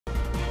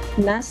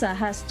NASA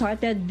has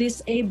started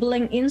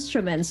disabling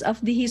instruments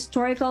of the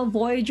historical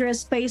Voyager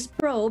Space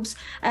Probes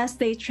as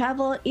they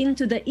travel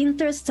into the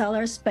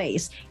interstellar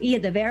space. Ia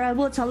De Vera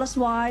will tell us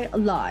why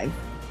live.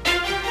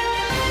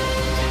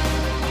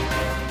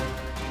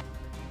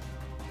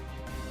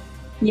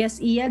 Yes,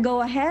 Ia,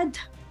 go ahead.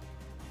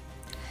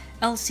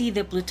 LC,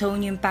 the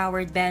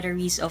plutonium-powered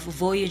batteries of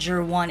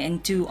Voyager 1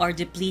 and 2 are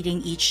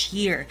depleting each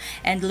year,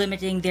 and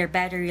limiting their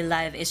battery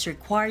life is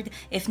required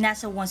if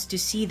NASA wants to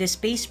see the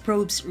space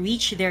probes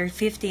reach their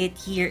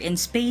 50th year in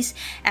space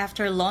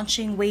after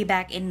launching way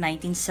back in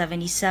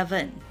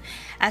 1977.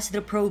 As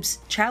the probes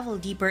travel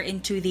deeper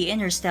into the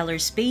interstellar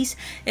space,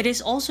 it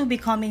is also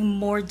becoming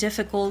more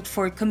difficult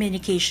for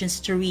communications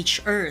to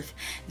reach Earth.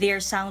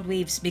 Their sound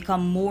waves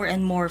become more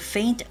and more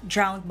faint,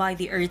 drowned by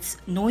the Earth's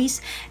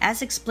noise,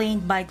 as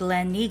explained by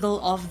Glenn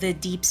Nagel of the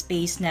Deep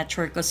Space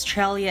Network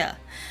Australia.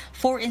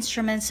 4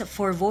 instruments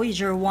for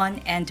Voyager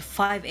 1 and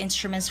 5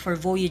 instruments for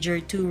Voyager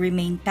 2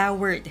 remain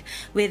powered,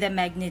 with a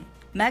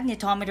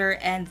magnetometer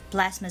and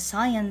plasma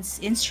science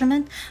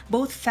instrument,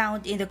 both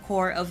found in the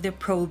core of the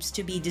probes,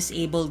 to be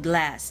disabled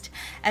last.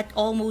 At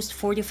almost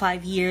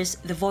 45 years,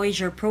 the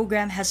Voyager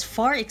program has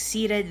far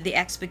exceeded the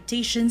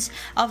expectations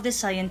of the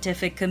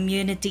scientific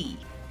community.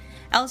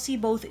 LC,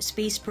 both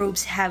space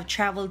probes have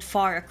traveled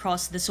far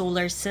across the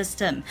solar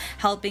system,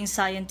 helping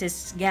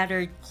scientists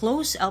gather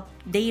close-up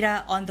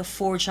data on the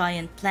 4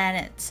 giant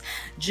planets: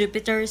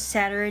 Jupiter,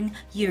 Saturn,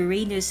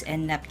 Uranus,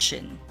 and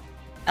Neptune.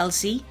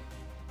 LC?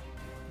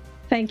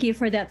 Thank you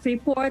for that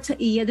report,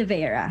 Ia De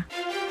Vera.